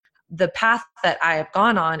the path that I have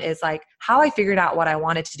gone on is like how I figured out what I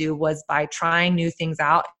wanted to do was by trying new things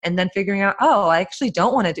out and then figuring out, oh, I actually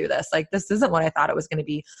don't want to do this. Like, this isn't what I thought it was going to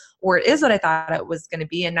be, or it is what I thought it was going to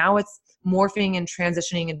be. And now it's morphing and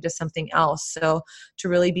transitioning into something else. So to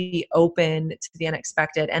really be open to the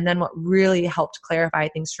unexpected. And then what really helped clarify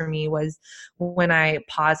things for me was when I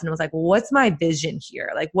paused and was like, well, what's my vision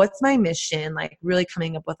here? Like, what's my mission? Like, really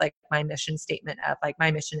coming up with like my mission statement of like,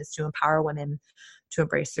 my mission is to empower women to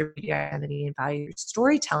embrace their identity and value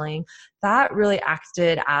storytelling. That really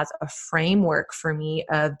acted as a framework for me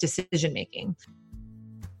of decision making.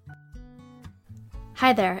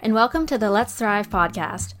 Hi there, and welcome to the Let's Thrive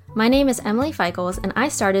podcast. My name is Emily Feichels, and I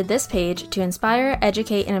started this page to inspire,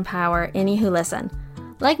 educate, and empower any who listen.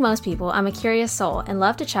 Like most people, I'm a curious soul and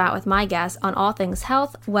love to chat with my guests on all things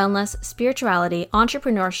health, wellness, spirituality,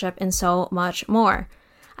 entrepreneurship, and so much more.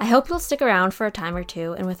 I hope you'll stick around for a time or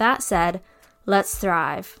two, and with that said, let's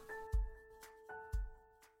thrive.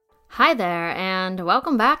 Hi there, and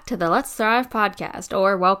welcome back to the Let's Thrive podcast,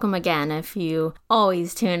 or welcome again if you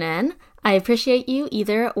always tune in. I appreciate you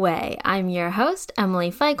either way. I'm your host,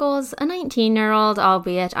 Emily Feichels, a 19-year-old,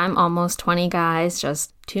 albeit I'm almost 20, guys,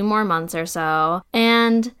 just 2 more months or so.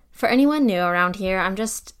 And for anyone new around here,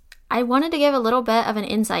 I wanted to give a little bit of an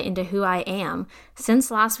insight into who I am.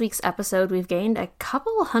 Since last week's episode, we've gained a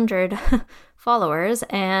couple hundred followers,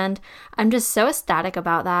 and I'm just so ecstatic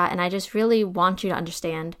about that, and I just really want you to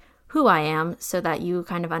understand who I am so that you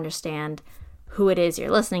kind of understand who it is you're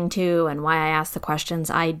listening to and why I ask the questions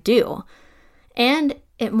I do. And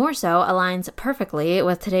it more so aligns perfectly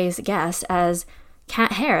with today's guest, as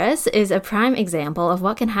Kat Harris is a prime example of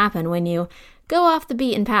what can happen when you go off the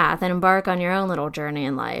beaten path and embark on your own little journey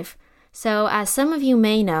in life. So as some of you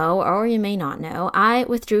may know, or you may not know, I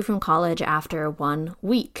withdrew from college after 1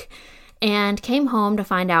 week and came home to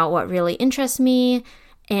find out what really interests me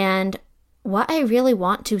and what I really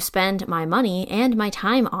want to spend my money and my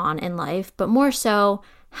time on in life, but more so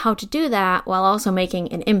how to do that while also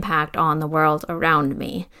making an impact on the world around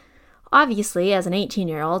me. Obviously, as an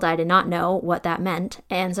 18-year-old, I did not know what that meant,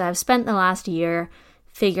 and so I've spent the last year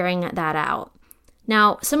figuring that out.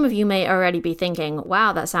 Now, some of you may already be thinking,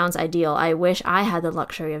 wow, that sounds ideal. I wish I had the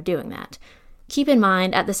luxury of doing that. Keep in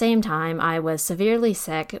mind, at the same time, I was severely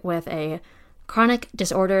sick with a chronic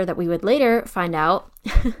disorder that we would later find out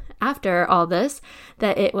after all this,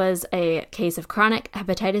 that it was a case of chronic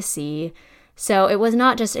hepatitis C. So it was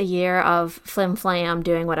not just a year of flim-flam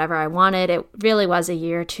doing whatever I wanted. It really was a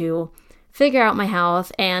year to figure out my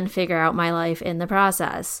health and figure out my life in the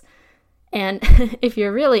process. And if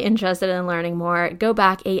you're really interested in learning more, go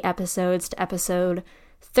back 8 episodes to episode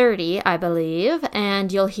 30, I believe,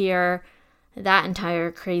 and you'll hear that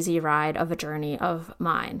entire crazy ride of a journey of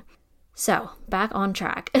mine. So, back on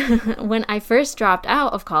track. When I first dropped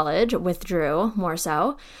out of college, withdrew more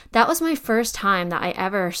so, that was my first time that I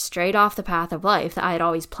ever strayed off the path of life that I had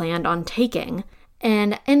always planned on taking.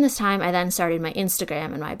 And in this time, I then started my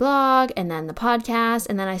Instagram and my blog, and then the podcast,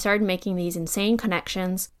 and then I started making these insane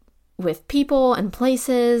connections with people and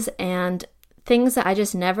places and things that I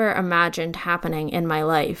just never imagined happening in my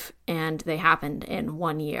life, and they happened in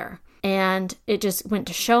 1 year. And it just went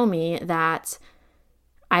to show me that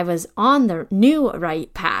I was on the new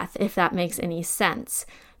right path, if that makes any sense.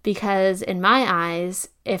 Because in my eyes,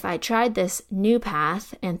 if I tried this new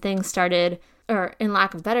path and things started, or in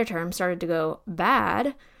lack of better terms, started to go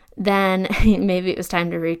bad, then maybe it was time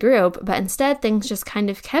to regroup. But instead, things just kind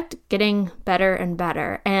of kept getting better and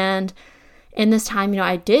better. And in this time,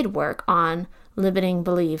 I did work on limiting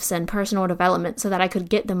beliefs and personal development so that I could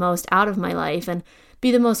get the most out of my life and be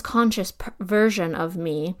the most conscious version of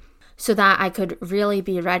me, so that I could really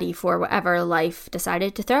be ready for whatever life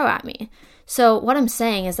decided to throw at me. So what I'm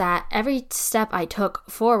saying is that every step I took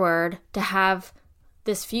forward to have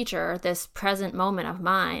this future, this present moment of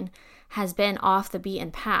mine, has been off the beaten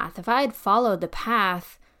path. If I had followed the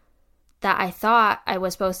path that I thought I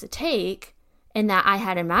was supposed to take and that I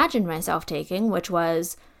had imagined myself taking, which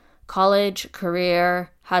was college, career,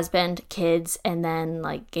 husband, kids, and then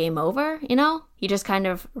like game over, you just kind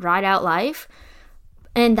of ride out life.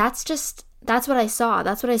 And that's what I saw.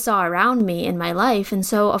 That's what I saw around me in my life. And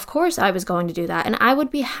so, of course, I was going to do that. And I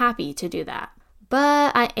would be happy to do that.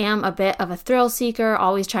 But I am a bit of a thrill seeker,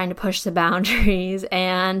 always trying to push the boundaries.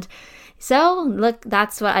 And so, look,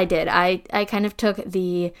 that's what I did. I kind of took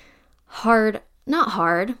the I'd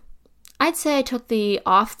say I took the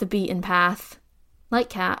off the beaten path, like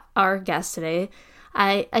Kat, our guest today.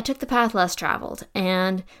 I took the path less traveled,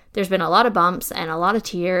 and there's been a lot of bumps and a lot of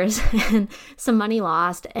tears and some money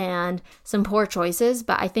lost and some poor choices,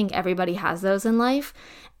 but I think everybody has those in life,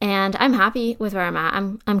 and I'm happy with where I'm at.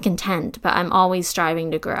 I'm content, but I'm always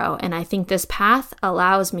striving to grow, and I think this path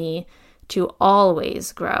allows me to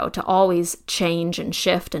always grow, to always change and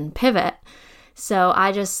shift and pivot. So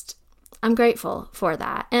I'm grateful for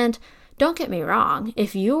that. And don't get me wrong,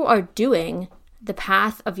 if you are doing the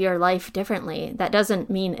path of your life differently, that doesn't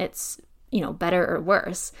mean it's, better or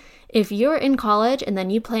worse. If you're in college and then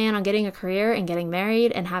you plan on getting a career and getting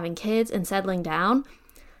married and having kids and settling down,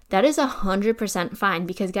 that is 100% fine,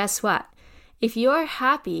 because guess what? If you're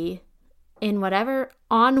happy in whatever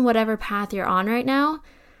path you're on right now,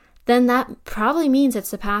 then that probably means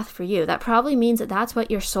it's the path for you. That probably means that that's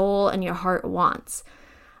what your soul and your heart wants.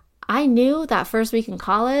 I knew that first week in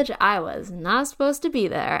college, I was not supposed to be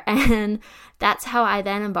there. And that's how I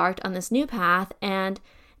then embarked on this new path. And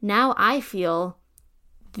now I feel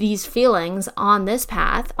these feelings on this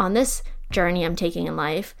path, on this journey I'm taking in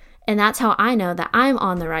life. And that's how I know that I'm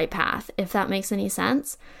on the right path, if that makes any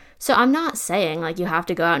sense. So I'm not saying like you have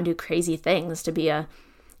to go out and do crazy things to be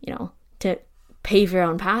to pave your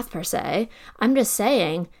own path per se. I'm just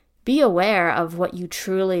saying, be aware of what you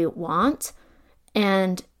truly want,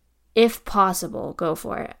 and if possible, go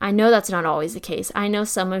for it. I know that's not always the case. I know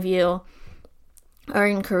some of you are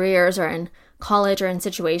in careers or in college or in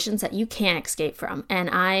situations that you can't escape from, and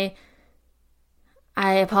I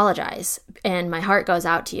apologize, and my heart goes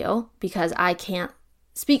out to you, because I can't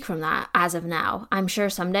speak from that as of now. I'm sure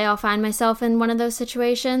someday I'll find myself in one of those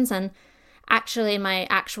situations, and actually in my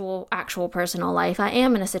actual personal life, I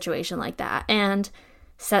am in a situation like that, and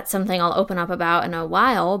that's something I'll open up about in a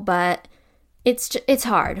while, but it's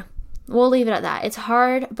hard. We'll leave it at that. It's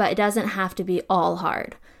hard, but it doesn't have to be all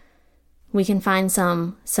hard. We can find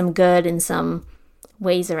some good and some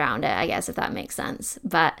ways around it, I guess, if that makes sense.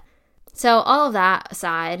 But so all of that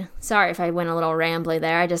aside, sorry if I went a little rambly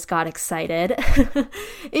there. I just got excited.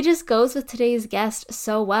 It just goes with today's guest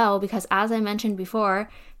so well, because as I mentioned before,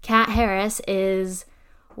 Kat Harris is,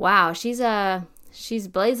 wow, she's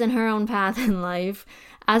blazing her own path in life.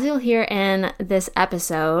 As you'll hear in this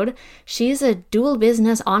episode, she's a dual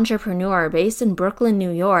business entrepreneur based in Brooklyn,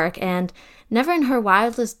 New York, and never in her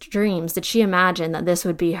wildest dreams did she imagine that this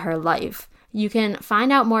would be her life. You can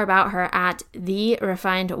find out more about her at The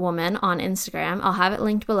Refined Woman on Instagram. I'll have it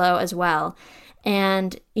linked below as well.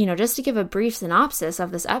 And, just to give a brief synopsis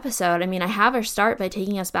of this episode, I have her start by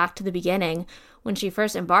taking us back to the beginning when she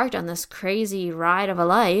first embarked on this crazy ride of a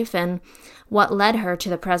life, and what led her to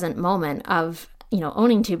the present moment of,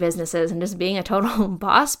 owning two businesses and just being a total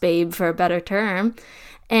boss babe, for a better term.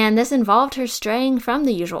 And this involved her straying from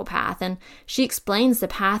the usual path, and she explains the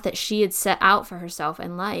path that she had set out for herself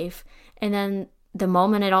in life. And then the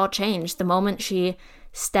moment it all changed, the moment she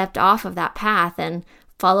stepped off of that path and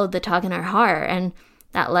followed the tug in her heart, and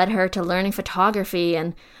that led her to learning photography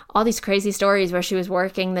and all these crazy stories where she was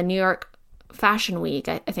working the New York Fashion Week,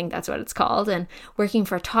 I think that's what it's called, and working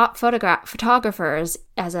for top photographers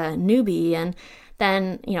as a newbie. And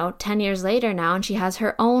then, 10 years later now, and she has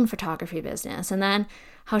her own photography business. And then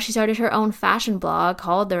how she started her own fashion blog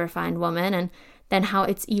called The Refined Woman, and then how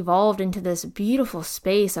it's evolved into this beautiful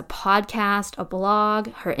space, a podcast, a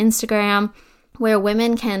blog, her Instagram, where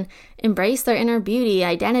women can embrace their inner beauty,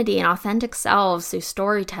 identity, and authentic selves through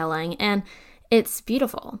storytelling. And it's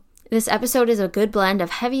beautiful. This episode is a good blend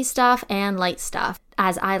of heavy stuff and light stuff.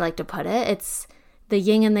 As I like to put it, it's the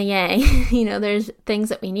yin and the yang. There's things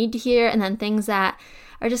that we need to hear, and then things that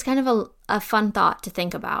are just kind of a fun thought to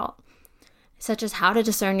think about, such as how to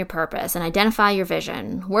discern your purpose and identify your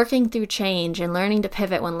vision, working through change, and learning to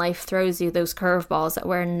pivot when life throws you those curveballs that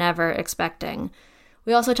we're never expecting.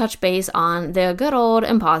 We also touch base on the good old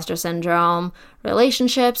imposter syndrome,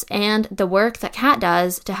 relationships, and the work that Kat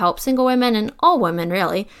does to help single women, and all women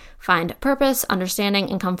really, find purpose, understanding,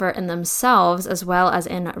 and comfort in themselves as well as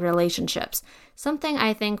in relationships. Something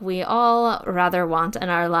I think we all rather want in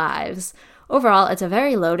our lives. Overall, it's a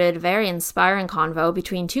very loaded, very inspiring convo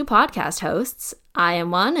between two podcast hosts. I am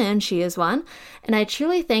one and she is one, and I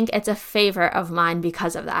truly think it's a favorite of mine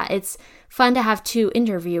because of that. It's fun to have two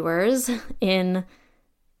interviewers in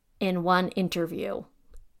one interview.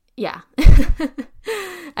 Yeah.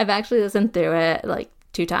 I've actually listened through it like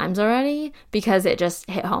 2 times already because it just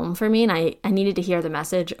hit home for me, and I needed to hear the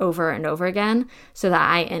message over and over again so that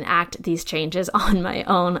I enact these changes on my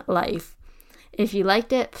own life. If you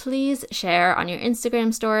liked it, please share on your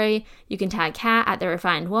Instagram story. You can tag Kat at The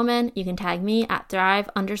Refined Woman. You can tag me at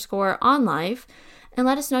Thrive_on_life and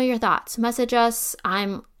let us know your thoughts. Message us.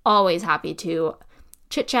 I'm always happy to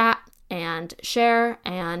chit chat and share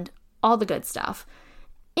and all the good stuff.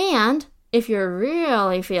 And if you're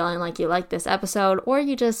really feeling like you like this episode, or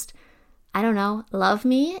you just, I don't know, love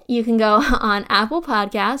me, you can go on Apple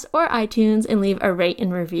Podcasts or iTunes and leave a rate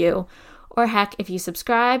and review. Or heck, if you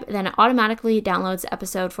subscribe, then it automatically downloads the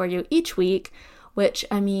episode for you each week, which,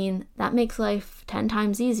 I mean, that makes life 10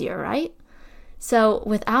 times easier, right? So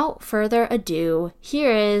without further ado,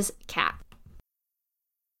 here is Kat.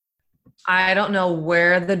 I don't know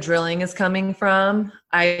where the drilling is coming from.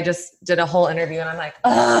 I just did a whole interview and I'm like,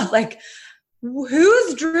 ugh, like,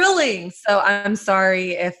 who's drilling? So I'm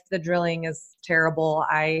sorry if the drilling is terrible.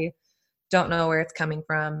 I don't know where it's coming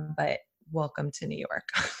from, but welcome to New York.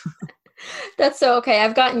 That's so okay.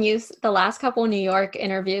 I've gotten used the last couple New York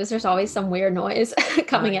interviews. There's always some weird noise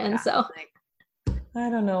coming in. So I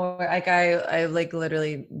don't know. Like I like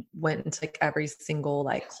literally went into like every single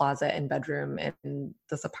like closet and bedroom in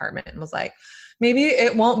this apartment and was like, maybe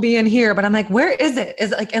it won't be in here, but I'm like, where is it?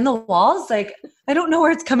 Is it like in the walls? Like, I don't know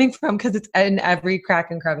where it's coming from because it's in every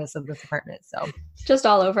crack and crevice of this apartment. So just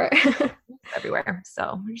all over. Everywhere.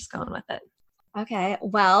 So we're just going with it. Okay.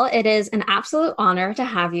 Well, it is an absolute honor to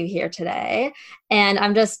have you here today. And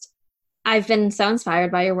I've been so inspired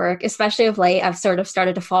by your work, especially of late. I've sort of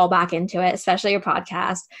started to fall back into it, especially your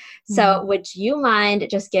podcast. So would you mind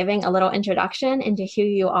just giving a little introduction into who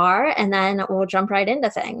you are, and then we'll jump right into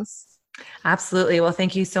things? Absolutely. Well,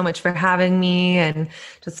 thank you so much for having me and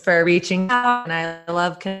just for reaching out. And I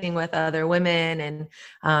love connecting with other women. And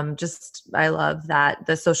I love that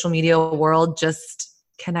the social media world just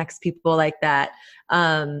connects people like that.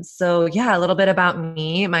 So yeah, a little bit about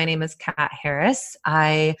me. My name is Kat Harris.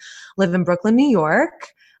 I live in Brooklyn, New York.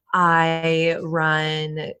 I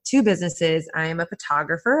run 2 businesses. I am a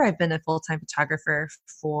photographer. I've been a full-time photographer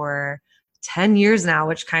for 10 years now,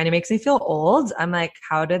 which kind of makes me feel old. I'm like,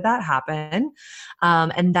 how did that happen?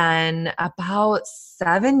 And then about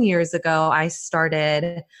 7 years ago, I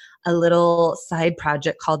started a little side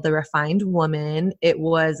project called The Refined Woman. It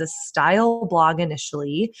was a style blog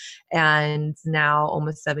initially, and now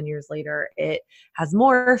almost 7 years later, it has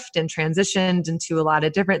morphed and transitioned into a lot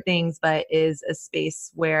of different things, but is a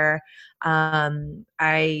space where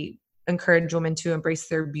I encourage women to embrace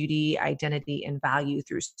their beauty, identity, and value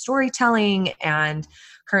through storytelling. And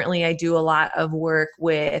currently I do a lot of work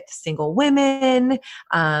with single women.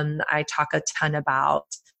 I talk a ton about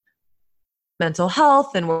mental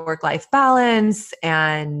health and work-life balance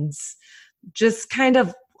and just kind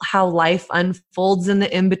of how life unfolds in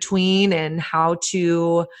the in-between and how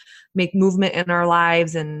to make movement in our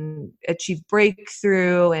lives and achieve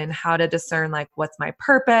breakthrough and how to discern like what's my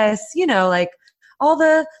purpose, like all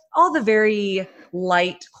the very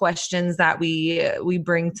light questions that we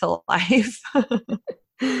bring to life.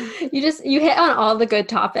 You hit on all the good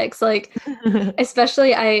topics. Like,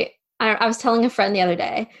 especially I was telling a friend the other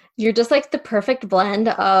day, you're just like the perfect blend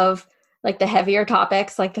of like the heavier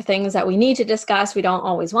topics, like the things that we need to discuss, we don't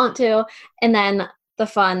always want to, and then the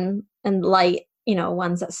fun and light,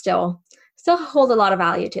 ones that still hold a lot of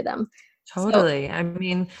value to them. Totally. So, I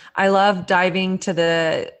mean, I love diving to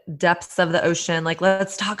the depths of the ocean. Like,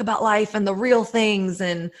 let's talk about life and the real things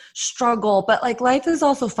and struggle. But like, life is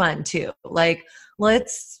also fun too. Like,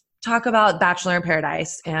 let's talk about Bachelor in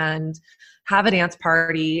Paradise and have a dance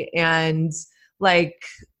party and like,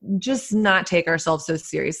 just not take ourselves so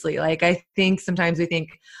seriously. Like, I think sometimes we think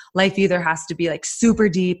life either has to be like super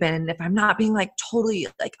deep. And if I'm not being like totally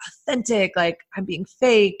like authentic, like I'm being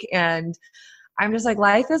fake, and I'm just like,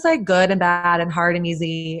 life is like good and bad and hard and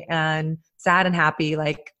easy and sad and happy,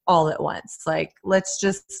 like all at once. Like, let's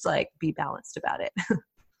just like be balanced about it.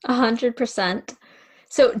 100%.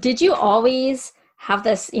 So did you always have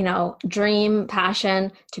this, dream,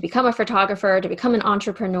 passion to become a photographer, to become an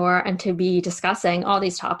entrepreneur, and to be discussing all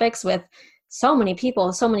these topics with so many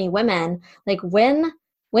people, so many women? Like, when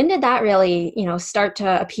did that really, start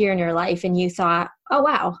to appear in your life and you thought, oh,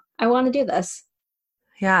 wow, I want to do this?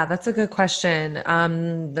 Yeah, that's a good question.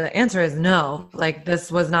 The answer is no. Like,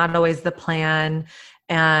 this was not always the plan.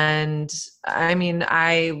 And I mean,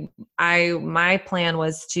 my plan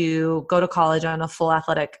was to go to college on a full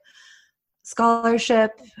athletic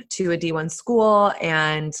scholarship to a D1 school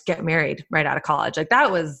and get married right out of college. Like,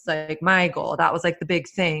 that was like my goal. That was like the big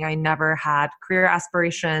thing. I never had career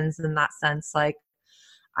aspirations in that sense. Like,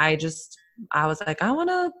 I was like, I want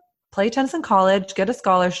to play tennis in college, get a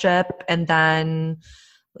scholarship, and then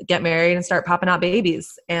get married and start popping out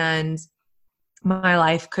babies. And my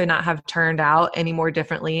life could not have turned out any more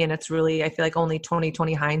differently. And it's really, I feel like only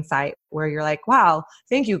 20/20 hindsight where you're like, wow,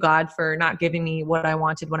 thank you, God, for not giving me what I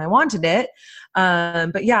wanted when I wanted it.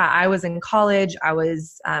 But yeah, I was in college. I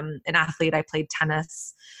was an athlete. I played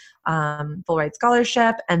tennis full ride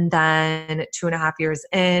scholarship. And then 2.5 years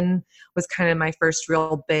in was kind of my first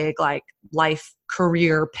real big like life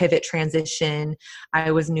career pivot transition.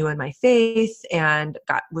 I was new in my faith and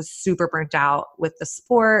was super burnt out with the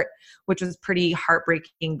sport, which was pretty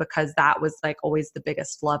heartbreaking because that was like always the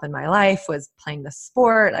biggest love in my life was playing the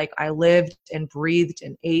sport. Like I lived and breathed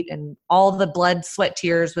and ate and all the blood, sweat,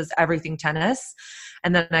 tears was everything tennis.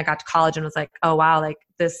 And then I got to college and was like, oh wow, like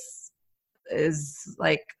this is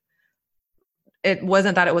like, it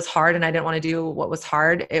wasn't that it was hard and I didn't want to do what was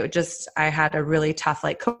hard. It just, I had a really tough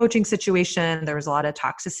like coaching situation. There was a lot of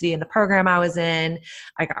toxicity in the program I was in.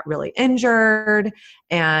 I got really injured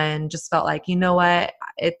and just felt like, you know what,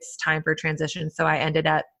 it's time for transition. So I ended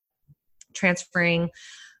up transferring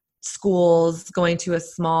schools, going to a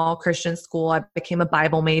small Christian school. I became a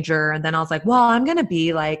Bible major. And then I was like, well, I'm going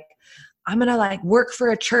to like work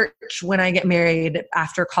for a church when I get married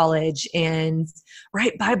after college and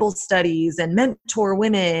write Bible studies and mentor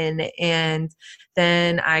women. And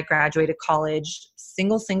then I graduated college,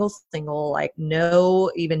 single, like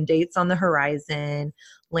no even dates on the horizon,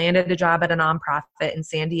 landed a job at a nonprofit in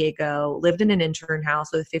San Diego, lived in an intern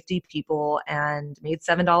house with 50 people and made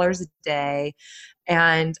 $7 a day.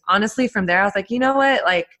 And honestly, from there, I was like, you know what,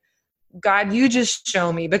 like, God, you just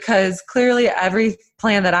show me because clearly every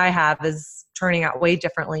plan that I have is turning out way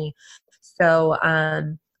differently. So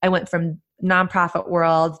I went from nonprofit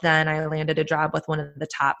world, then I landed a job with one of the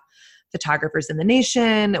top photographers in the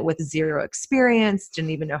nation with zero experience, didn't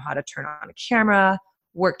even know how to turn on a camera,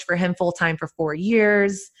 worked for him full-time for 4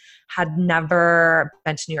 years, had never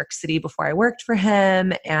been to New York City before I worked for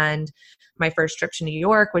him. And my first trip to New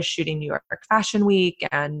York was shooting New York Fashion Week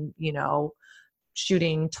and, you know,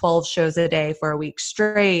 shooting 12 shows a day for a week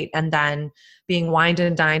straight and then being wined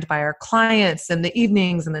and dined by our clients in the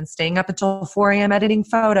evenings and then staying up until 4 a.m. editing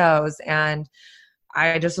photos. And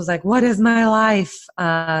I just was like, what is my life?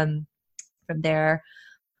 From there,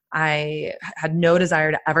 I had no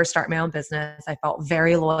desire to ever start my own business. I felt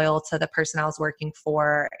very loyal to the person I was working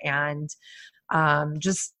for and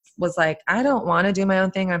just was like, I don't want to do my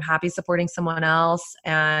own thing. I'm happy supporting someone else.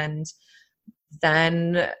 And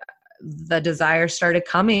then the desire started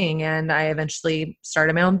coming and I eventually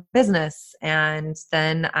started my own business. And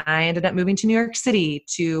then I ended up moving to New York City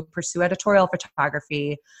to pursue editorial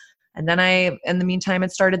photography. And then I, in the meantime,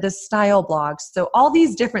 had started this style blog. So all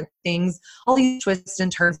these different things, all these twists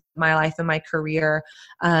and turns of my life and my career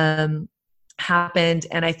happened.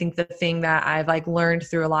 And I think the thing that I've like learned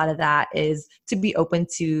through a lot of that is to be open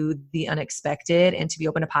to the unexpected and to be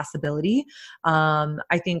open to possibility.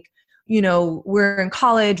 I think, you know, we're in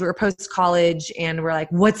college, we're post-college, and we're like,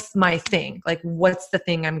 what's my thing? Like, what's the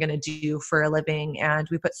thing I'm going to do for a living? And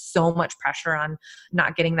we put so much pressure on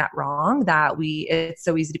not getting that wrong that it's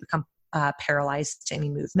so easy to become paralyzed to any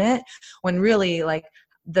movement when really like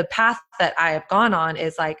the path that I have gone on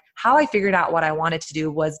is like how I figured out what I wanted to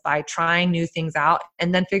do was by trying new things out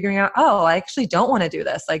and then figuring out, oh, I actually don't want to do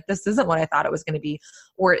this. Like, this isn't what I thought it was going to be,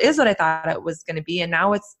 or it is what I thought it was going to be. And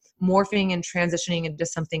now it's morphing and transitioning into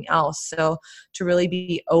something else. So to really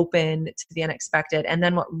be open to the unexpected. And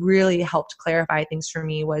then what really helped clarify things for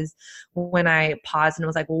me was when I paused and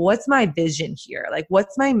was like, well, what's my vision here? Like,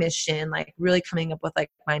 what's my mission? Like really coming up with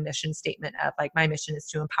like my mission statement of like, my mission is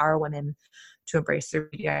to empower women to embrace their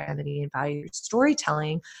identity and value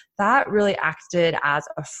storytelling. That really acted as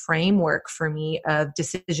a framework for me of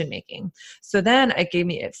decision making. So then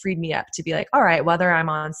it freed me up to be like, all right, whether I'm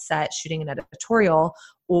on set shooting an editorial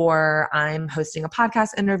or I'm hosting a podcast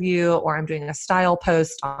interview or I'm doing a style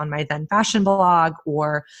post on my then fashion blog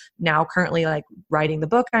or now currently like writing the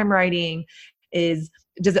book I'm writing, does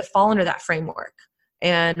it fall under that framework?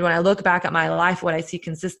 And when I look back at my life, what I see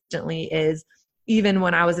consistently is even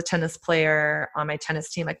when I was a tennis player on my tennis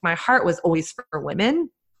team, like my heart was always for women,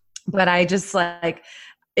 but I just like,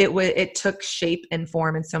 it took shape and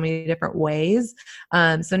form in so many different ways.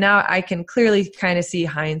 So now I can clearly kind of see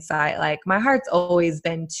hindsight, like my heart's always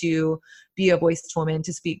been to be a voice to women,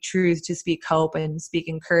 to speak truth, to speak hope and speak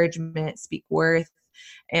encouragement, speak worth.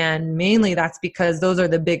 And mainly that's because those are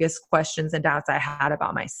the biggest questions and doubts I had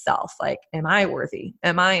about myself. Like, am I worthy?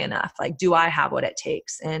 Am I enough? Like, do I have what it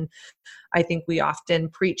takes? And I think we often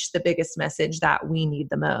preach the biggest message that we need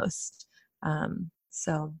the most.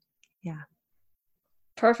 So yeah.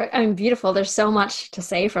 Perfect. I mean, beautiful. There's so much to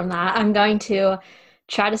say from that. I'm going to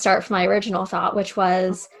try to start from my original thought, which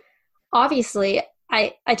was obviously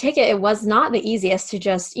I take it was not the easiest to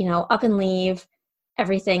just, up and leave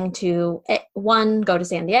everything to go to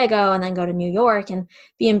San Diego and then go to New York and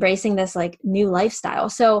be embracing this like new lifestyle.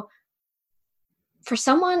 So for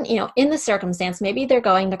someone, in the circumstance, maybe they're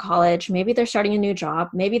going to college, maybe they're starting a new job,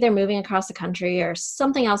 maybe they're moving across the country or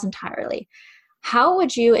something else entirely. How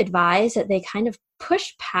would you advise that they kind of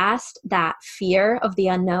push past that fear of the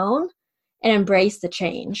unknown and embrace the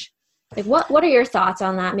change? Like, what are your thoughts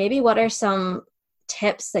on that? Maybe what are some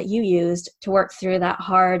tips that you used to work through that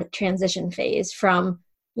hard transition phase from,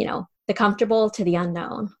 the comfortable to the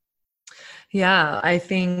unknown? Yeah, I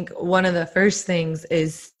think one of the first things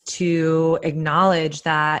is to acknowledge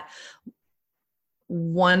that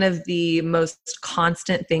one of the most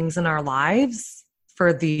constant things in our lives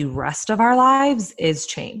for the rest of our lives is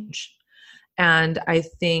change. And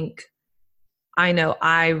I know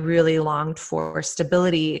I really longed for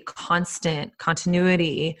stability, constant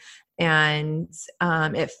continuity, and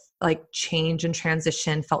if like change and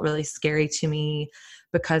transition felt really scary to me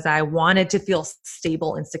because I wanted to feel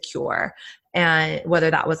stable and secure. And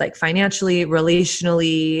whether that was like financially,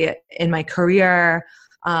 relationally, in my career,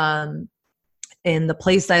 in the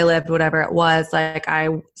place I lived, whatever it was, like I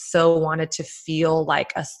so wanted to feel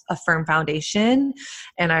like a firm foundation.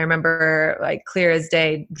 And I remember like clear as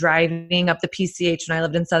day driving up the PCH when I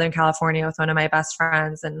lived in Southern California with one of my best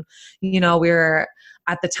friends. And,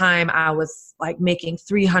 at the time I was like making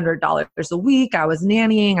 $300 a week. I was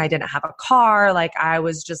nannying. I didn't have a car. Like I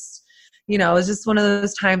was just, it was just one of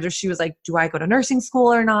those times where she was like, do I go to nursing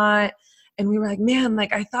school or not? And we were like, man,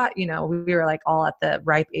 like I thought, we were like all at the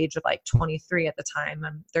ripe age of like 23 at the time.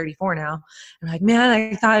 I'm 34 now. And like, man,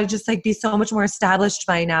 I thought I'd just like be so much more established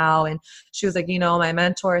by now. And she was like, my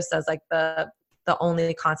mentor says like the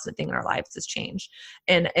only constant thing in our lives is change.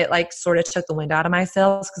 And it like sort of took the wind out of my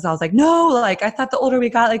sails because I was like, no, like I thought the older we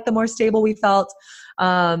got, like the more stable we felt.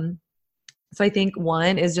 So I think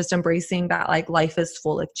one is just embracing that like life is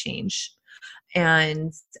full of change.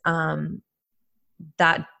 And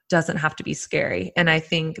that doesn't have to be scary. And I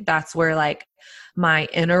think that's where like my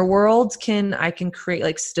inner world I can create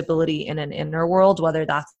like stability in an inner world, whether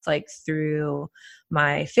that's like through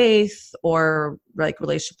my faith or like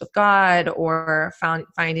relationship with God or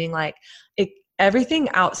finding like everything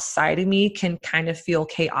outside of me can kind of feel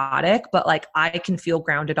chaotic, but like I can feel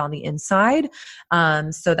grounded on the inside,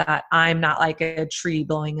 so that I'm not like a tree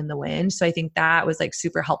blowing in the wind. So I think that was like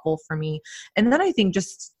super helpful for me. And then I think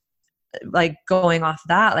just like going off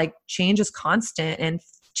that, like change is constant, and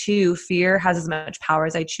two, fear has as much power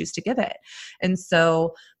as I choose to give it. And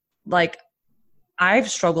so like I've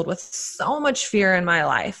struggled with so much fear in my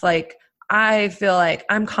life. Like I feel like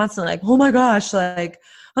I'm constantly like, oh my gosh, like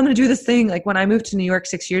I'm going to do this thing. Like when I moved to New York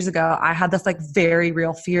 6 years ago, I had this like very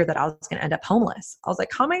real fear that I was going to end up homeless. I was like,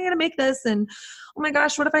 how am I going to make this? And oh my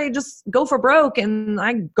gosh, what if I just go for broke and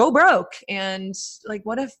I go broke? And like,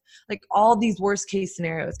 what if like all these worst case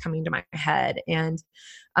scenarios coming to my head? And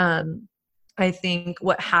I think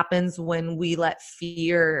what happens when we let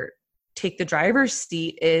fear take the driver's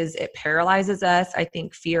seat is it paralyzes us. I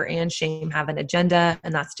think fear and shame have an agenda,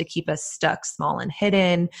 and that's to keep us stuck, small and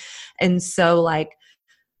hidden. And so like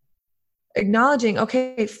acknowledging,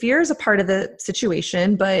 okay, fear is a part of the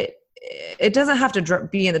situation, but it doesn't have to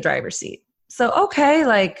be in the driver's seat. So, okay,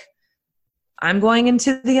 like I'm going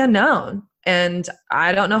into the unknown and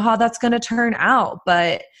I don't know how that's going to turn out,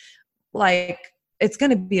 but like, it's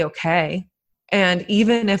going to be okay. And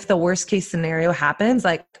even if the worst case scenario happens,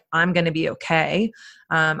 like I'm going to be okay.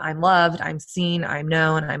 I'm loved, I'm seen, I'm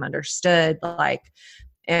known, I'm understood. Like,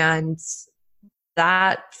 and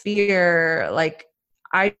that fear, like,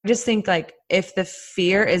 I just think like if the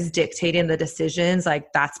fear is dictating the decisions,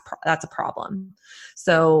 like that's a problem.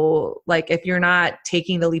 So like if you're not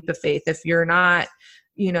taking the leap of faith, if you're not,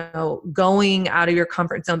 going out of your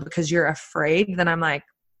comfort zone because you're afraid, then I'm like,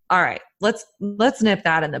 all right, let's nip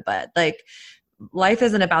that in the bud. Like life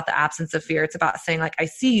isn't about the absence of fear. It's about saying like, I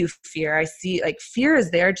see you, fear. I see like fear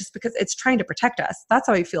is there just because it's trying to protect us. That's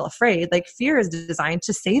how we feel afraid. Like fear is designed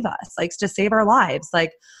to save us, like to save our lives.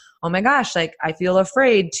 Like, oh my gosh, like I feel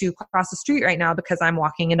afraid to cross the street right now because I'm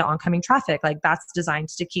walking into oncoming traffic. Like that's designed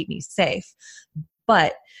to keep me safe.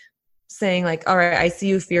 But saying like, all right, I see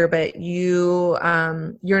you, fear, but you're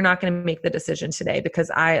not going to make the decision today,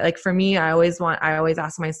 because for me, I always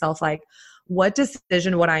ask myself, like, what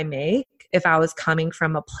decision would I make if I was coming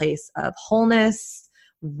from a place of wholeness,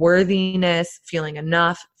 worthiness, feeling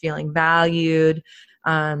enough, feeling valued,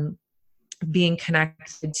 being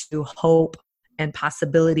connected to hope and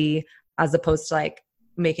possibility, as opposed to like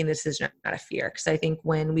making the decision out of fear. Because I think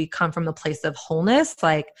when we come from the place of wholeness,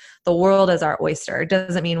 like the world is our oyster. It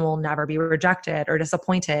doesn't mean we'll never be rejected or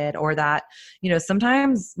disappointed, or that,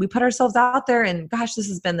 sometimes we put ourselves out there and gosh, this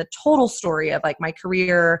has been the total story of like my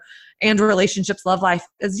career and relationships, love life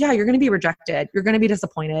is, yeah, you're going to be rejected. You're going to be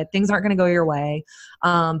disappointed. Things aren't going to go your way.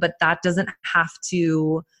 But that doesn't have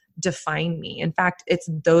to define me. In fact, it's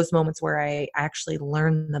those moments where I actually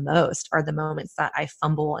learn the most are the moments that I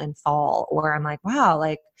fumble and fall, or I'm like, wow,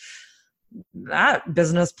 like that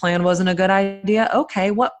business plan wasn't a good idea.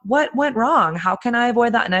 Okay. What went wrong? How can I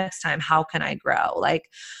avoid that next time? How can I grow? Like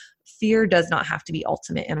fear does not have to be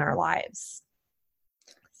ultimate in our lives.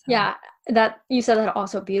 So. Yeah. That you said that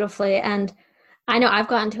also beautifully. And I know I've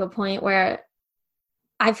gotten to a point where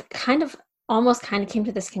I've almost came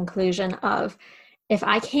to this conclusion of, if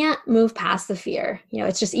I can't move past the fear,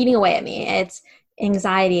 it's just eating away at me, it's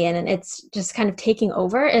anxiety and it's just kind of taking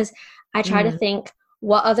over, is I try to think,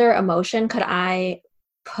 what other emotion could I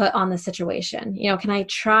put on the situation? Can I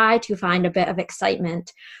try to find a bit of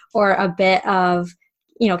excitement or a bit of,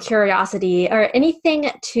 curiosity or anything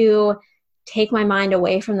to take my mind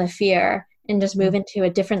away from the fear and just move into a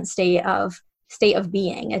different state of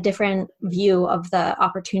being, a different view of the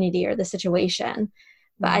opportunity or the situation.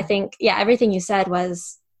 But I think, everything you said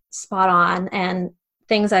was spot on, and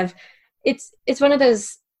it's one of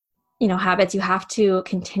those, habits you have to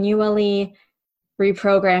continually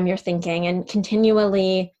reprogram your thinking and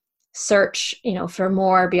continually search, for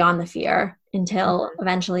more beyond the fear until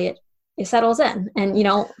eventually it settles in and you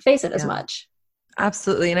don't face it as much.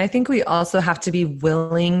 Absolutely. And I think we also have to be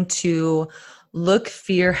willing to look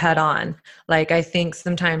fear head on. Like, I think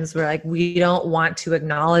sometimes we're like, we don't want to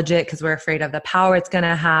acknowledge it because we're afraid of the power it's going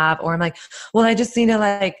to have. Or I'm like, well, I just need to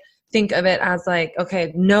like think of it as like,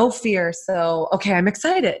 okay, no fear. So, okay, I'm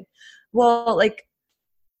excited. Well, like,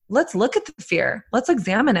 let's look at the fear. Let's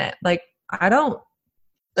examine it. Like,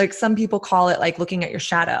 some people call it like looking at your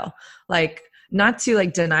shadow, like not to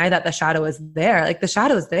like deny that the shadow is there. Like the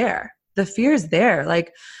shadow is there. The fear is there.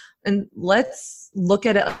 Like, and let's look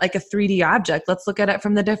at it like a 3D object. Let's look at it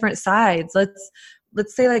from the different sides.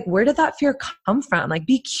 Let's say like, where did that fear come from? Like,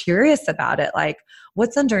 be curious about it. Like,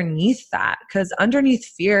 what's underneath that? Because underneath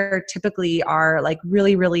fear typically are like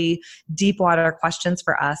really, really deep water questions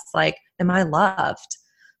for us. Like, am I loved?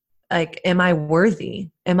 Like, am I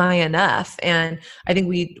worthy? Am I enough? And I think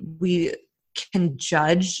we can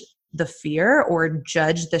judge the fear or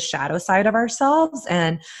judge the shadow side of ourselves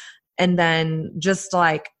and then just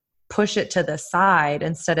like push it to the side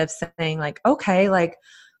instead of saying like, okay, like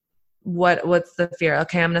what's the fear?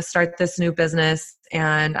 Okay, I'm going to start this new business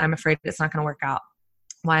and I'm afraid it's not going to work out.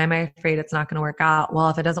 Why am I afraid it's not going to work out? Well,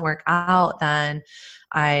 if it doesn't work out, then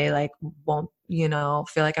I like won't,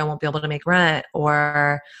 feel like I won't be able to make rent,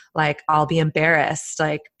 or like I'll be embarrassed.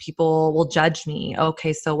 Like people will judge me.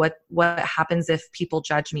 Okay, so what happens if people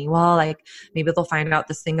judge me? Well, like maybe they'll find out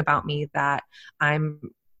this thing about me that I'm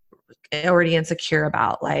already insecure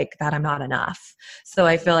about, like that I'm not enough. So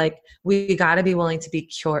I feel like we got to be willing to be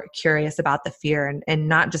curious about the fear and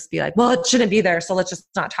not just be like, well, it shouldn't be there, so let's just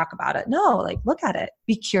not talk about it. No, like look at it,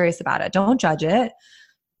 be curious about it. Don't judge it.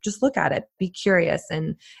 Just look at it, be curious.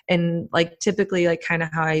 And like typically like kind of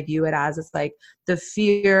how I view it as is like the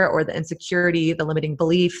fear or the insecurity, the limiting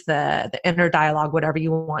belief, the inner dialogue, whatever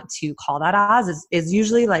you want to call that as is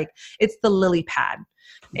usually like, it's the lily pad.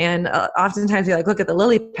 And oftentimes we like look at the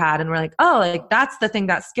lily pad and we're like, oh, like that's the thing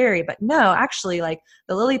that's scary. But no, actually like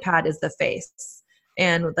the lily pad is the face.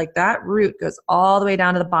 And like that root goes all the way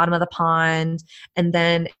down to the bottom of the pond. And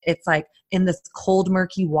then it's like in this cold,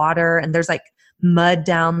 murky water and there's like mud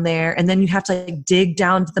down there. And then you have to like dig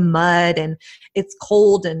down to the mud and it's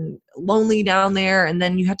cold and lonely down there. And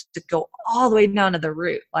then you have to go all the way down to the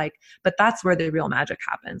root. Like, but that's where the real magic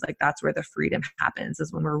happens. Like that's where the freedom happens,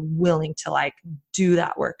 is when we're willing to like do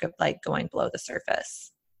that work of like going below the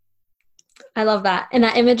surface. I love that. And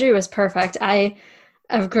that imagery was perfect.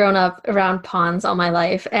 I've grown up around ponds all my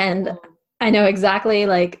life and I know exactly,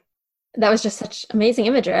 like, that was just such amazing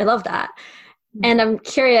imagery. I love that. And I'm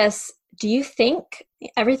curious, do you think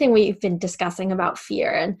everything we've been discussing about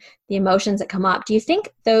fear and the emotions that come up, do you think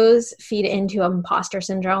those feed into imposter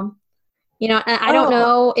syndrome? And I don't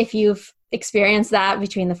know if you've experienced that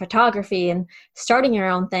between the photography and starting your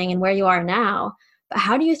own thing and where you are now, but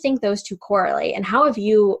how do you think those two correlate, and how have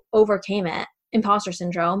you overcame it, imposter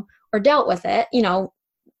syndrome, or dealt with it,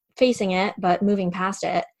 facing it, but moving past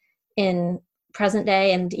it in present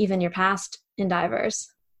day and even your past endeavors?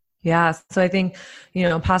 Yeah. So I think,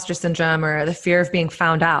 imposter syndrome or the fear of being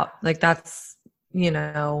found out, like that's,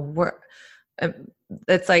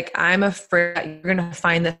 it's like, I'm afraid that you're going to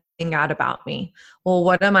find the out about me. Well,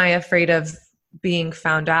 what am I afraid of being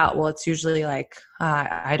found out? Well, it's usually like,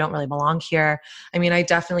 I don't really belong here. I mean, I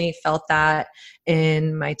definitely felt that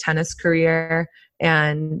in my tennis career.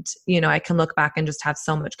 And, I can look back and just have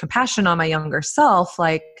so much compassion on my younger self.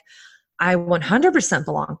 Like, I 100%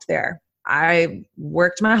 belonged there. I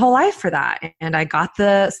worked my whole life for that, and I got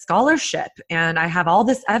the scholarship, and I have all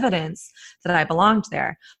this evidence that I belonged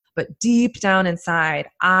there. But deep down inside,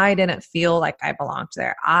 I didn't feel like I belonged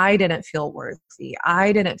there. I didn't feel worthy.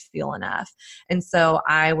 I didn't feel enough. And so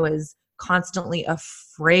I was constantly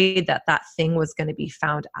afraid that that thing was going to be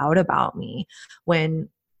found out about me, when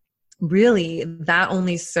really that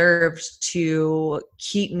only served to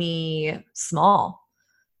keep me small.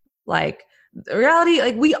 Like, the reality,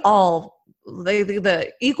 like, we all,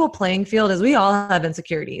 the equal playing field is we all have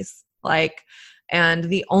insecurities. Like, and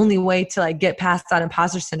the only way to like get past that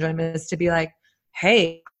imposter syndrome is to be like,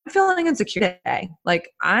 hey, I'm feeling insecure today. Like,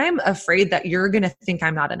 I'm afraid that you're going to think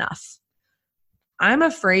I'm not enough. I'm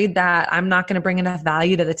afraid that I'm not going to bring enough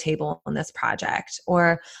value to the table on this project.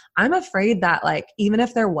 Or I'm afraid that, like, even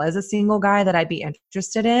if there was a single guy that I'd be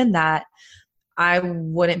interested in, that I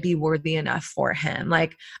wouldn't be worthy enough for him.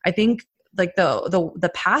 Like, I think like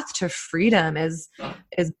the path to freedom is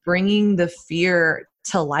bringing the fear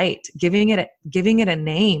to light, giving it a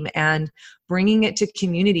name, and bringing it to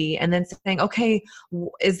community, and then saying, okay,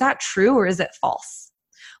 is that true or is it false?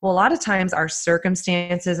 Well, a lot of times our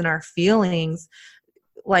circumstances and our feelings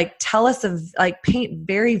like tell us of, like, paint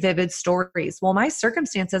very vivid stories. Well, my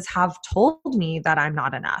circumstances have told me that I'm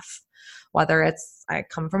not enough. Whether it's I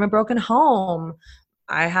come from a broken home,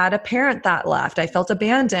 I had a parent that left, I felt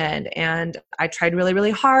abandoned, and I tried really,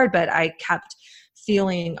 really hard, but I kept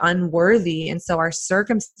feeling unworthy. And so our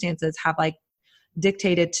circumstances have like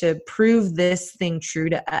dictated to prove this thing true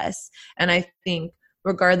to us. And I think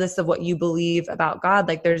regardless of what you believe about God,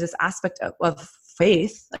 like, there's this aspect of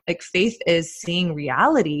faith. Like, faith is seeing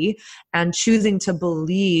reality and choosing to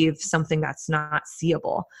believe something that's not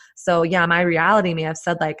seeable. So yeah, my reality may have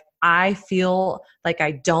said like, I feel like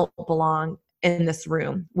I don't belong in this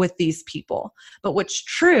room with these people. But what's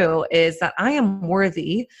true is that I am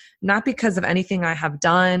worthy, not because of anything I have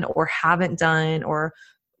done or haven't done, or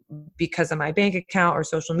because of my bank account or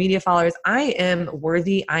social media followers. I am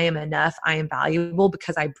worthy. I am enough. I am valuable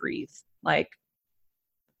because I breathe. Like,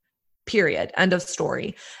 period. End of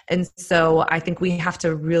story. And so I think we have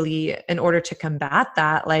to really, in order to combat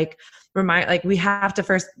that, like, we have to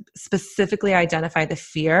first specifically identify the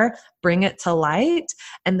fear, bring it to light,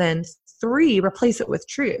 and then 3, replace it with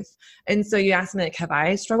truth. And so you asked me, like, have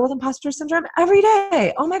I struggled with imposter syndrome? Every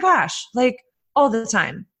day. Oh my gosh. Like, all the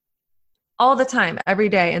time, every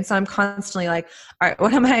day. And so I'm constantly like, all right,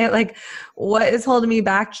 what am I, like, what is holding me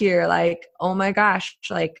back here? Like, oh my gosh,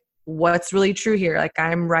 like, what's really true here? Like,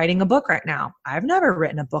 I'm writing a book right now. I've never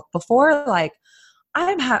written a book before. Like,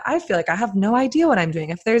 I feel like I have no idea what I'm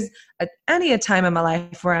doing. If there's any time in my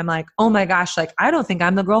life where I'm like, oh my gosh, like, I don't think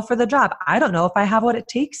I'm the girl for the job. I don't know if I have what it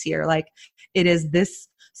takes here. Like, it is this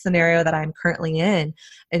scenario that I'm currently in.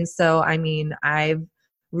 And so, I mean, I've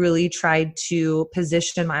really tried to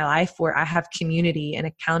position my life where I have community and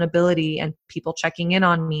accountability and people checking in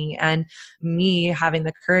on me, and me having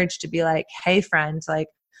the courage to be like, hey friend, like,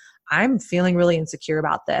 I'm feeling really insecure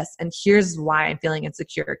about this, and here's why I'm feeling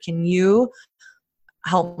insecure. Can you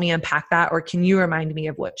help me unpack that? Or can you remind me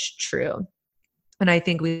of what's true? And I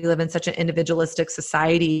think we live in such an individualistic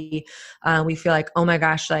society. We feel like, oh my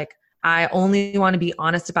gosh, like, I only want to be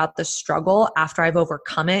honest about the struggle after I've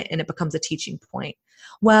overcome it and it becomes a teaching point.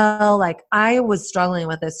 Well, like, I was struggling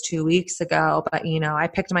with this 2 weeks ago, but I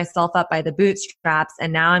picked myself up by the bootstraps,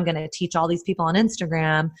 and now I'm going to teach all these people on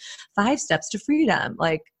Instagram 5 steps to freedom.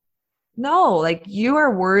 Like, no, like, you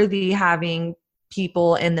are worthy having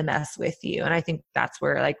people in the mess with you. And I think that's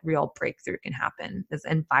where like real breakthrough can happen, is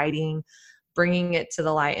bringing it to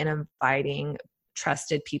the light and inviting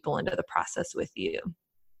trusted people into the process with you.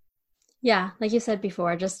 Yeah. Like you said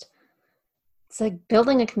before, just, it's like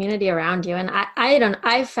building a community around you. And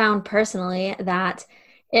I've found personally that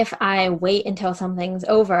if I wait until something's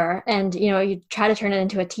over and, you try to turn it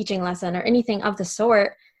into a teaching lesson or anything of the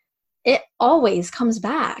sort, it always comes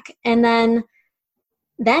back. And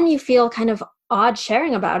then you feel kind of odd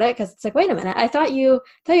sharing about it, because it's like, wait a minute, I thought you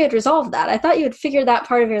had resolved that. I thought you had figured that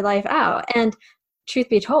part of your life out. And truth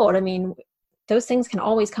be told, I mean, those things can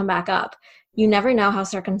always come back up. You never know how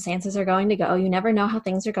circumstances are going to go. You never know how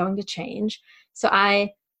things are going to change. So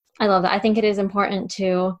I love that. I think it is important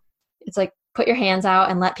to, it's like, put your hands out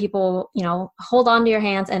and let people, hold on to your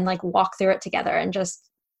hands and like walk through it together and just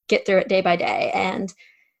get through it day by day, and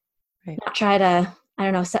not try to, I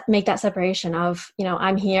don't know, make that separation of,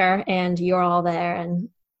 I'm here and you're all there. And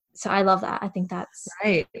so I love that. I think that's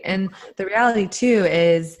right. And the reality too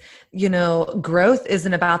is, growth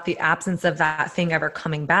isn't about the absence of that thing ever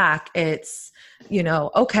coming back. It's,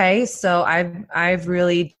 okay, so I've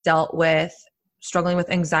really dealt with struggling with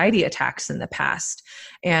anxiety attacks in the past.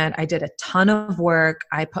 And I did a ton of work.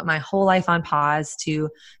 I put my whole life on pause to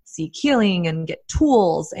seek healing and get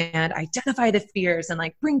tools and identify the fears and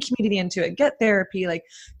like bring community into it, get therapy, like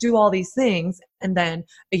do all these things. And then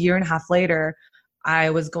a year and a half later, I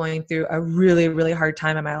was going through a really, really hard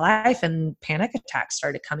time in my life and panic attacks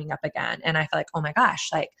started coming up again. And I felt like, oh my gosh,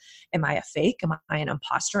 like, am I a fake? Am I an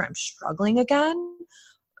imposter? I'm struggling again.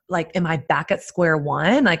 Like, am I back at square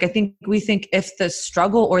one? Like, I think we think if the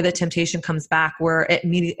struggle or the temptation comes back, where it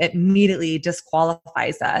immediately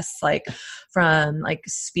disqualifies us, like from like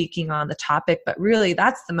speaking on the topic. But really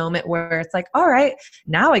that's the moment where it's like, all right,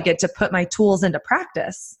 now I get to put my tools into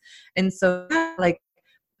practice. And so like,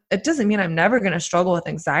 it doesn't mean I'm never going to struggle with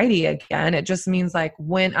anxiety again. It just means like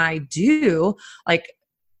when I do, like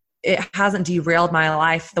it hasn't derailed my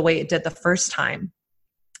life the way it did the first time.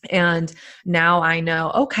 And now I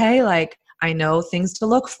know, okay, like I know things to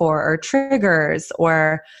look for or triggers,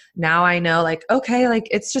 or now I know like, okay, like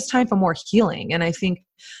it's just time for more healing. And I think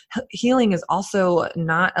healing is also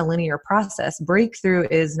not a linear process. Breakthrough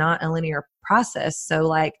is not a linear process. So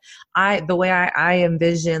like the way I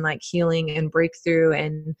envision like healing and breakthrough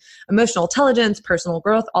and emotional intelligence, personal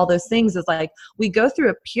growth, all those things is like, we go through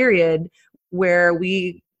a period where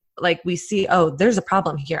we see, oh, there's a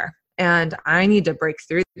problem here. And I need to break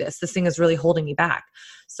through this. This thing is really holding me back.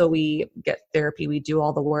 So we get therapy, we do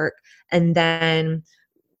all the work, and then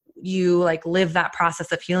you like live that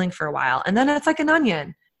process of healing for a while. And then it's like an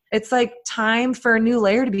onion. It's like time for a new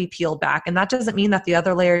layer to be peeled back. And that doesn't mean that the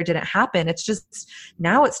other layer didn't happen. It's just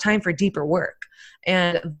now it's time for deeper work.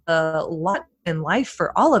 And the lot in life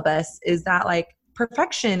for all of us is that like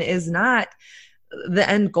perfection is not the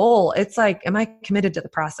end goal. It's like, am I committed to the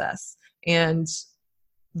process? And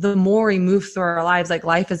the more we move through our lives, like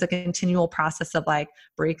life is a continual process of like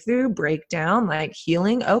breakthrough, breakdown, like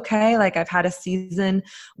healing. Okay. Like I've had a season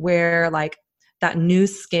where like that new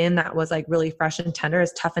skin that was like really fresh and tender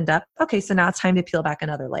is toughened up. Okay. So now it's time to peel back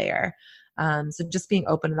another layer. So just being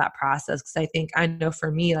open to that process. Cause I know for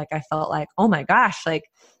me, like I felt like, oh my gosh, like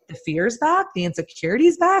the fear's back, the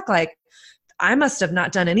insecurity's back. Like I must have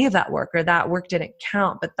not done any of that work or that work didn't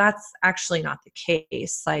count, but that's actually not the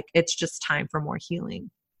case. Like it's just time for more healing.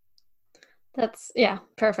 That's, yeah,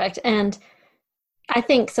 perfect. And I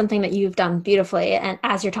think something that you've done beautifully, and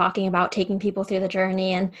as you're talking about taking people through the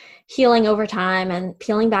journey and healing over time and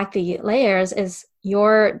peeling back the layers, is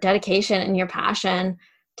your dedication and your passion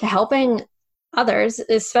to helping others,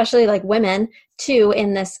 especially like women too,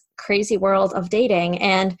 in this crazy world of dating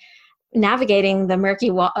and navigating the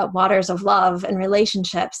murky waters of love and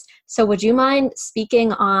relationships. So would you mind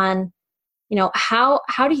speaking on, how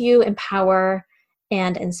do you empower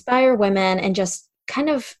and inspire women and just kind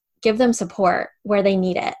of give them support where they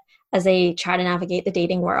need it as they try to navigate the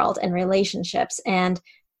dating world and relationships and,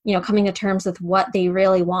 coming to terms with what they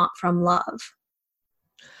really want from love?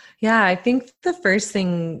 Yeah, I think the first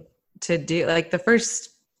thing to do, like the first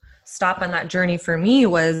stop on that journey for me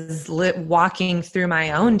was walking through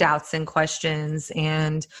my own doubts and questions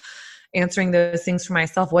and answering those things for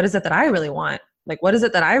myself. What is it that I really want? Like, what is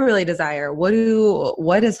it that I really desire? What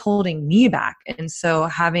is holding me back? And so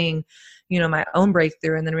having, my own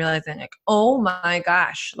breakthrough and then realizing like, oh my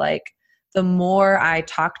gosh, like the more I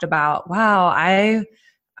talked about, wow,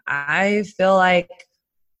 I feel like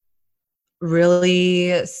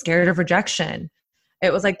really scared of rejection.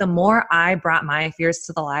 It was like the more I brought my fears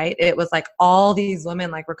to the light, it was like all these women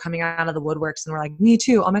like were coming out of the woodworks and were like, me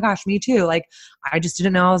too. Oh my gosh, me too. Like, I just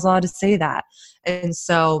didn't know I was allowed to say that. And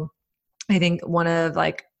so I think one of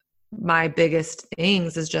like my biggest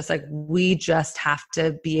things is just like, we just have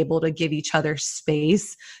to be able to give each other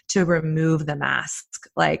space to remove the mask.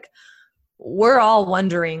 Like we're all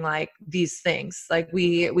wondering like these things. Like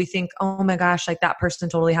we think, oh my gosh, like that person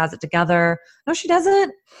totally has it together. No, she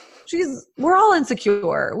doesn't. We're all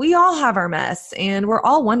insecure. We all have our mess and we're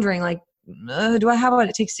all wondering like, do I have what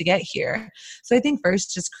it takes to get here? So I think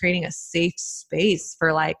first just creating a safe space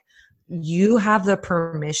for like, you have the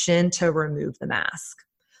permission to remove the mask.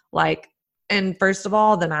 Like, and first of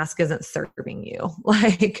all, the mask isn't serving you.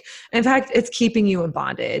 Like, in fact, it's keeping you in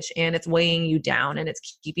bondage and it's weighing you down and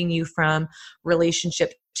it's keeping you from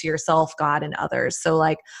relationship to yourself, God, and others. So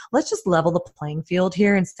like, let's just level the playing field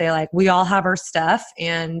here and say like, we all have our stuff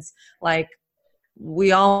and like,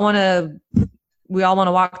 we all want to we all want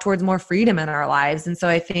to walk towards more freedom in our lives. And so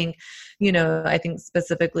I think, I think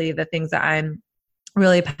specifically the things that I'm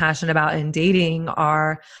really passionate about in dating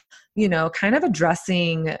are, kind of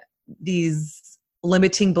addressing these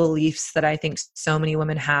limiting beliefs that I think so many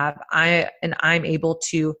women have. I'm able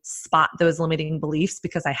to spot those limiting beliefs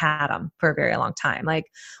because I had them for a very long time. Like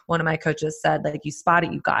one of my coaches said, like, you spot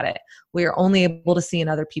it, you got it. We are only able to see in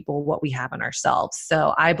other people what we have in ourselves.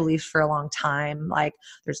 So I believed for a long time, like,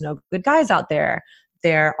 there's no good guys out there.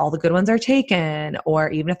 All the good ones are taken.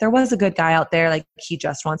 Or even if there was a good guy out there, like, he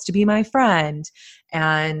just wants to be my friend.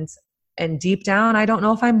 And deep down, I don't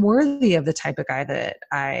know if I'm worthy of the type of guy that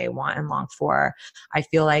I want and long for. I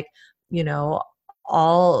feel like,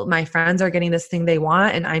 all my friends are getting this thing they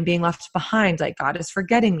want and I'm being left behind. Like, God is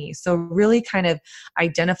forgetting me. So really kind of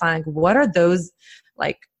identifying what are those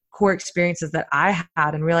like core experiences that I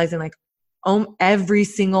had, and realizing like, every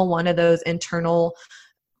single one of those internal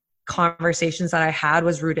conversations that I had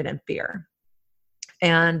was rooted in fear,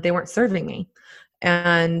 and they weren't serving me.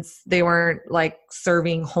 And they weren't like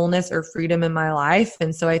serving wholeness or freedom in my life.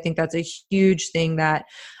 And so I think that's a huge thing that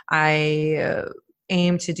I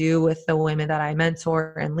aim to do with the women that I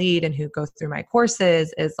mentor and lead and who go through my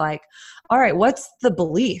courses is like, all right, what's the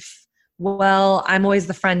belief? Well, I'm always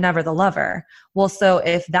the friend, never the lover. Well, so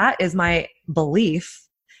if that is my belief,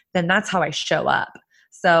 then that's how I show up.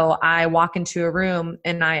 So I walk into a room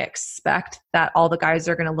and I expect that all the guys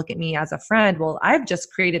are going to look at me as a friend. Well, I've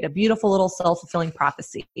just created a beautiful little self-fulfilling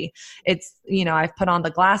prophecy. It's, I've put on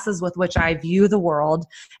the glasses with which I view the world.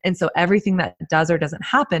 And so everything that does or doesn't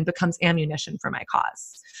happen becomes ammunition for my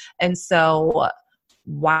cause. And so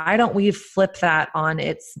why don't we flip that on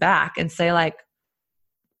its back and say, like,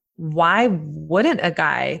 why wouldn't a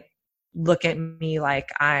guy look at me like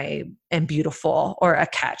I am beautiful or a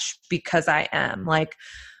catch because I am? Like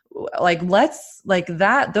let's like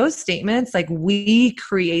that, those statements, like we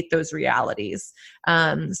create those realities.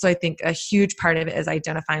 So I think a huge part of it is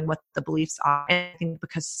identifying what the beliefs are. And I think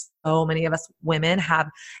because so many of us women have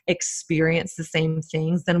experienced the same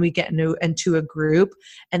things, then we get into a group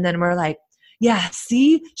and then we're like, yeah,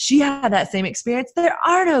 see, she had that same experience. There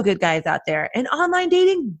are no good guys out there. And online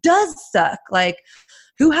dating does suck. Like,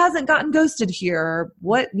 who hasn't gotten ghosted here?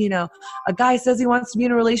 What, a guy says he wants to be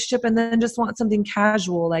in a relationship and then just wants something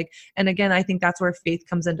casual. Like, and again, I think that's where faith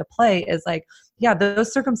comes into play is like, yeah,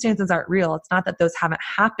 those circumstances aren't real. It's not that those haven't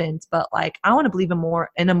happened, but like, I want to believe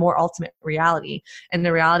in a more ultimate reality, and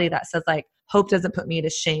the reality that says like, hope doesn't put me to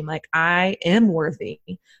shame. Like, I am worthy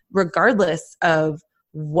regardless of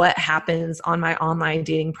what happens on my online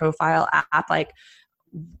dating profile app. Like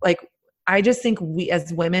I just think we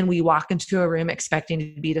as women, we walk into a room expecting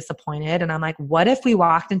to be disappointed. And I'm like, what if we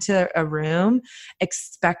walked into a room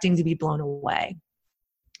expecting to be blown away?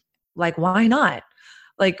 Like, why not?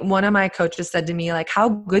 Like one of my coaches said to me, like, how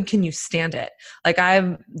good can you stand it? Like,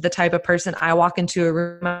 I'm the type of person, I walk into a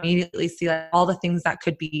room, I immediately see like all the things that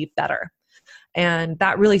could be better. And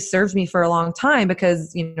that really served me for a long time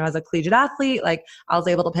because, as a collegiate athlete, like I was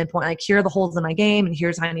able to pinpoint, like, here are the holes in my game and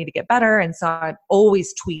here's how I need to get better. And so I'm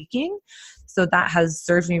always tweaking. So that has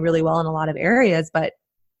served me really well in a lot of areas, but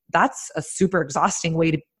that's a super exhausting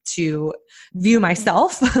way to view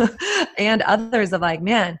myself and others of like,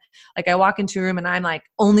 man, like I walk into a room and I'm like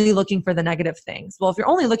only looking for the negative things. Well, if you're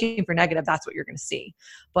only looking for negative, that's what you're going to see.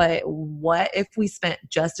 But what if we spent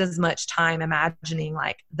just as much time imagining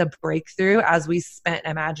like the breakthrough as we spent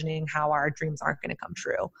imagining how our dreams aren't going to come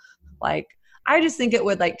true? Like, I just think it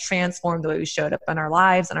would like transform the way we showed up in our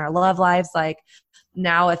lives and our love lives. Like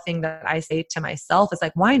now a thing that I say to myself is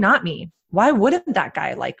like, why not me? Why wouldn't that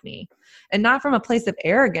guy like me? And not from a place of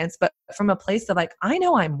arrogance, but from a place of like, I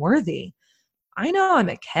know I'm worthy. I know I'm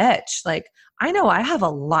a catch. Like, I know I have a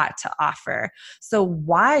lot to offer. So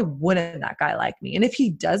why wouldn't that guy like me? And if he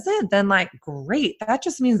doesn't, then like, great. That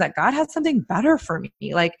just means that God has something better for me.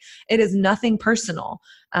 Like, it is nothing personal.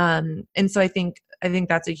 And so I think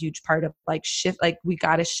that's a huge part of like shift. Like we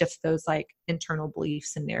got to shift those like internal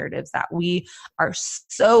beliefs and narratives that we are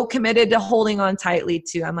so committed to holding on tightly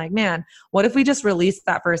to. I'm like, man, what if we just released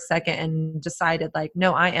that for a second and decided like,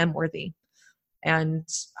 no, I am worthy. And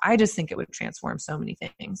I just think it would transform so many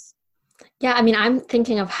things. Yeah. I mean, I'm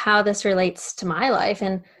thinking of how this relates to my life.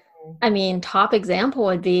 And I mean, top example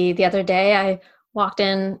would be the other day I walked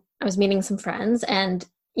in, I was meeting some friends and,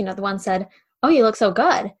 the one said, oh, you look so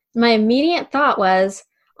good. My immediate thought was,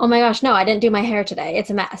 oh my gosh, no, I didn't do my hair today. It's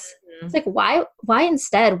a mess. Mm-hmm. It's like, why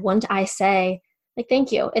instead wouldn't I say like,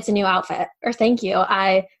 thank you, it's a new outfit, or thank you,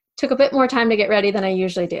 I took a bit more time to get ready than I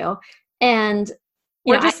usually do. And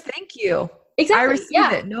just thank you. I Exactly. receive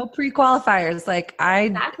Yeah. it. No pre-qualifiers. Like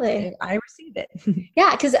Exactly. I receive it.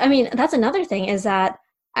 Yeah, because I mean, that's another thing is that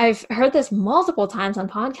I've heard this multiple times on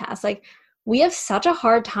podcasts. Like, we have such a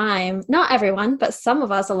hard time, not everyone, but some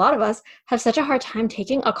of us, a lot of us, have such a hard time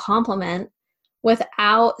taking a compliment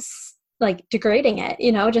without like degrading it,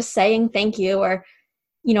 just saying thank you or,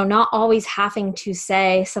 not always having to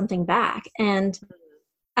say something back. And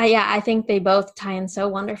I think they both tie in so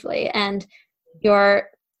wonderfully. And you're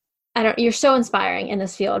you're so inspiring in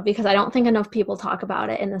this field because I don't think enough people talk about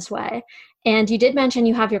it in this way. And you did mention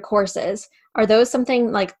you have your courses. Are those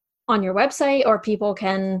something like on your website or people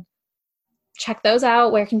can check those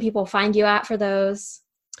out? Where can people find you at for those?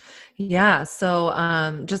 Yeah.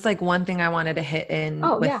 So, just like one thing I wanted to hit in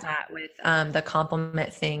Oh, with yeah. that, with the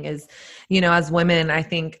compliment thing is, as women, I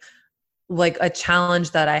think like a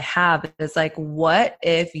challenge that I have is like, what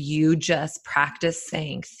if you just practice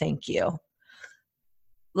saying thank you?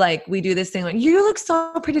 Like we do this thing like, you look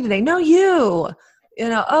so pretty today. No,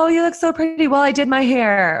 oh, you look so pretty. Well, I did my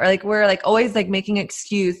hair. Or like we're like always like making an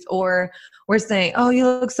excuse, or we're saying, oh, you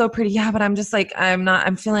look so pretty. Yeah, but I'm just like,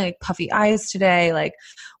 I'm feeling like puffy eyes today. Like,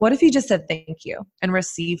 what if you just said thank you and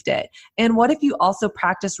received it? And what if you also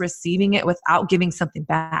practice receiving it without giving something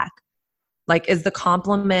back? Like, is the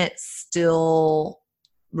compliment still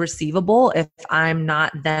receivable if I'm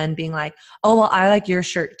not then being like, oh, well, I like your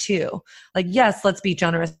shirt too? Like, yes, let's be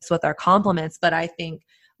generous with our compliments, but I think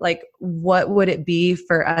like, what would it be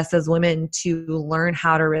for us as women to learn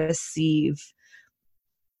how to receive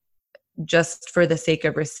just for the sake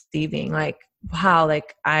of receiving? Like, wow,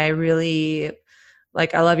 like I really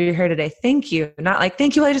like, I love your hair today. Thank you. Not like,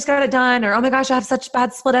 thank you, I just got it done. Or, oh my gosh, I have such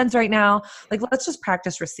bad split ends right now. Like, let's just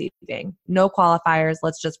practice receiving. No qualifiers.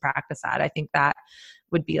 Let's just practice that. I think that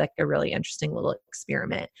would be like a really interesting little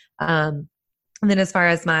experiment. And then as far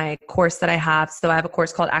as my course that I have, so I have a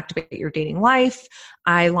course called Activate Your Dating Life.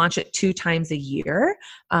 I launch it 2 times a year,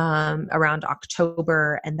 around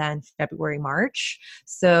October and then February, March.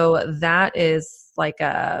 So that is like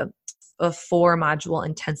a 4-module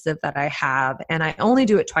intensive that I have. And I only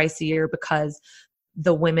do it twice a year because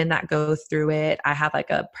the women that go through it, I have like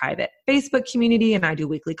a private Facebook community and I do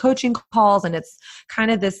weekly coaching calls. And it's kind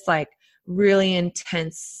of this like really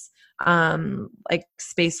intense like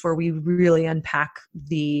space where we really unpack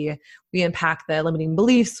the limiting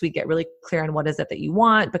beliefs. We get really clear on what is it that you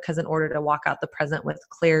want, because in order to walk out the present with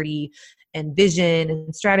clarity and vision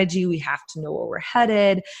and strategy, we have to know where we're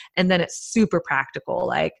headed. And then it's super practical.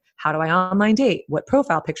 Like, how do I online date? What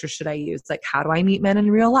profile pictures should I use? Like, how do I meet men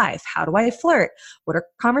in real life? How do I flirt? What are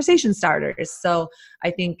conversation starters? So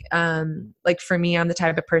I think, like for me, I'm the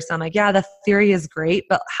type of person, I'm like, yeah, the theory is great,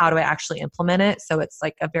 but how do I actually implement it? So it's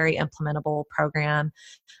like a very implementable program.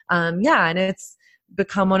 And it's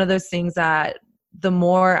become one of those things that the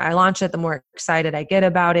more I launch it, the more excited I get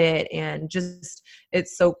about it. And just,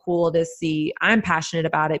 it's so cool to see. I'm passionate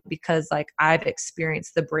about it because like I've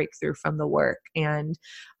experienced the breakthrough from the work, and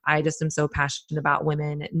I just am so passionate about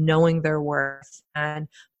women knowing their worth and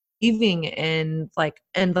believing in like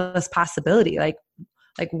endless possibility. Like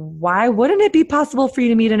why wouldn't it be possible for you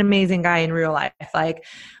to meet an amazing guy in real life? Like,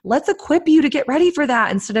 let's equip you to get ready for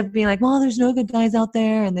that, instead of being like, well, there's no good guys out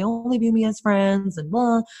there and they only view me as friends and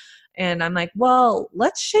blah. And I'm like, well,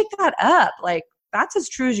 let's shake that up. Like, that's as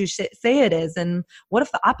true as you say it is. And what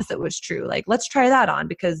if the opposite was true? Like, let's try that on,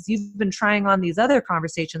 because you've been trying on these other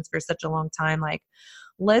conversations for such a long time. Like,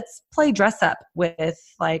 let's play dress up with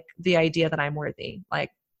like the idea that I'm worthy.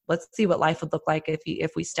 Like, let's see what life would look like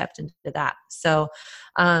if we stepped into that. So,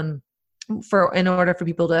 in order for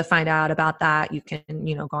people to find out about that, you can,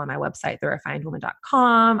 go on my website,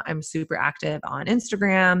 therefinedwoman.com. I'm super active on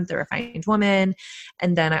Instagram, The Refined Woman.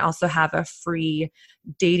 And then I also have a free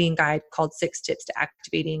dating guide called 6 Tips to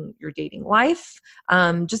Activating Your Dating Life.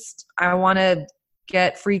 I want to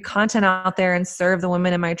get free content out there and serve the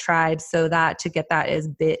women in my tribe. So that to get that is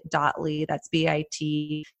bit.ly, that's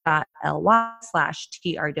bit.ly/TRW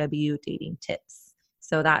dating tips.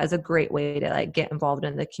 So that is a great way to like get involved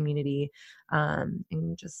in the community, and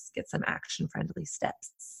just get some action friendly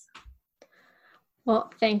steps.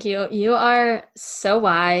 Well, thank you. You are so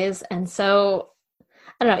wise and so,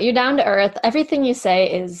 I don't know, you're down to earth. Everything you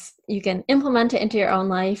say is, you can implement it into your own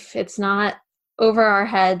life. It's not over our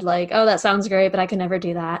head like, oh, that sounds great, but I can never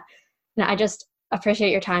do that. And I just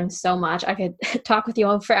appreciate your time so much. I could talk with you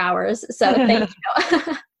all for hours. So thank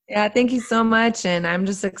you. Yeah, thank you so much. And I'm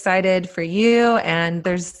just excited for you. And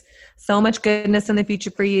there's so much goodness in the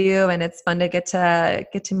future for you. And it's fun to get to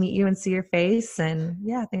meet you and see your face. And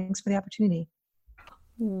yeah, thanks for the opportunity.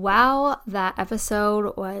 Wow, that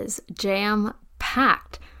episode was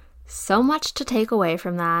jam-packed. So much to take away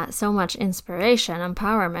from that, so much inspiration,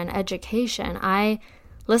 empowerment, education.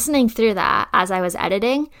 Listening through that as I was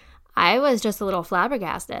editing, I was just a little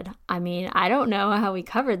flabbergasted. I mean, I don't know how we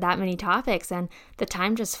covered that many topics, and the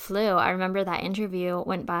time just flew. I remember that interview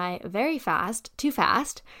went by very fast, too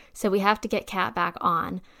fast, so we have to get Kat back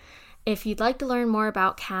on. If you'd like to learn more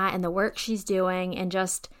about Kat and the work she's doing and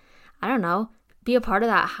just, I don't know, be a part of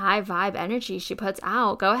that high vibe energy she puts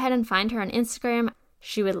out, go ahead and find her on Instagram.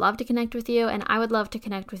 She would love to connect with you, and I would love to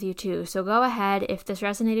connect with you too. So go ahead, if this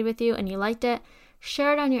resonated with you and you liked it,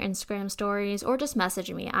 share it on your Instagram stories or just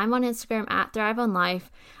message me. I'm on Instagram at Thrive on Life.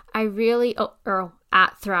 At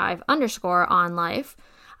Thrive_on_Life.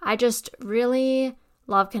 I just really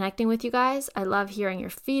love connecting with you guys. I love hearing your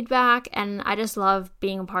feedback, and I just love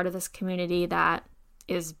being a part of this community that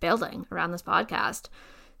is building around this podcast.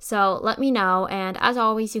 So let me know, and as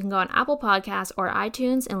always, you can go on Apple Podcasts or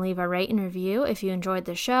iTunes and leave a rate and review if you enjoyed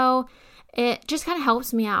the show. It just kind of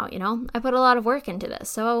helps me out, I put a lot of work into this,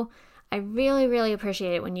 so I really, really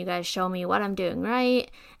appreciate it when you guys show me what I'm doing right,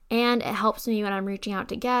 and it helps me when I'm reaching out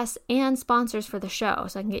to guests and sponsors for the show,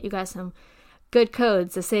 so I can get you guys some good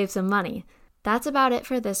codes to save some money. That's about it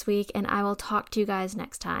for this week, and I will talk to you guys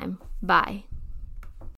next time. Bye.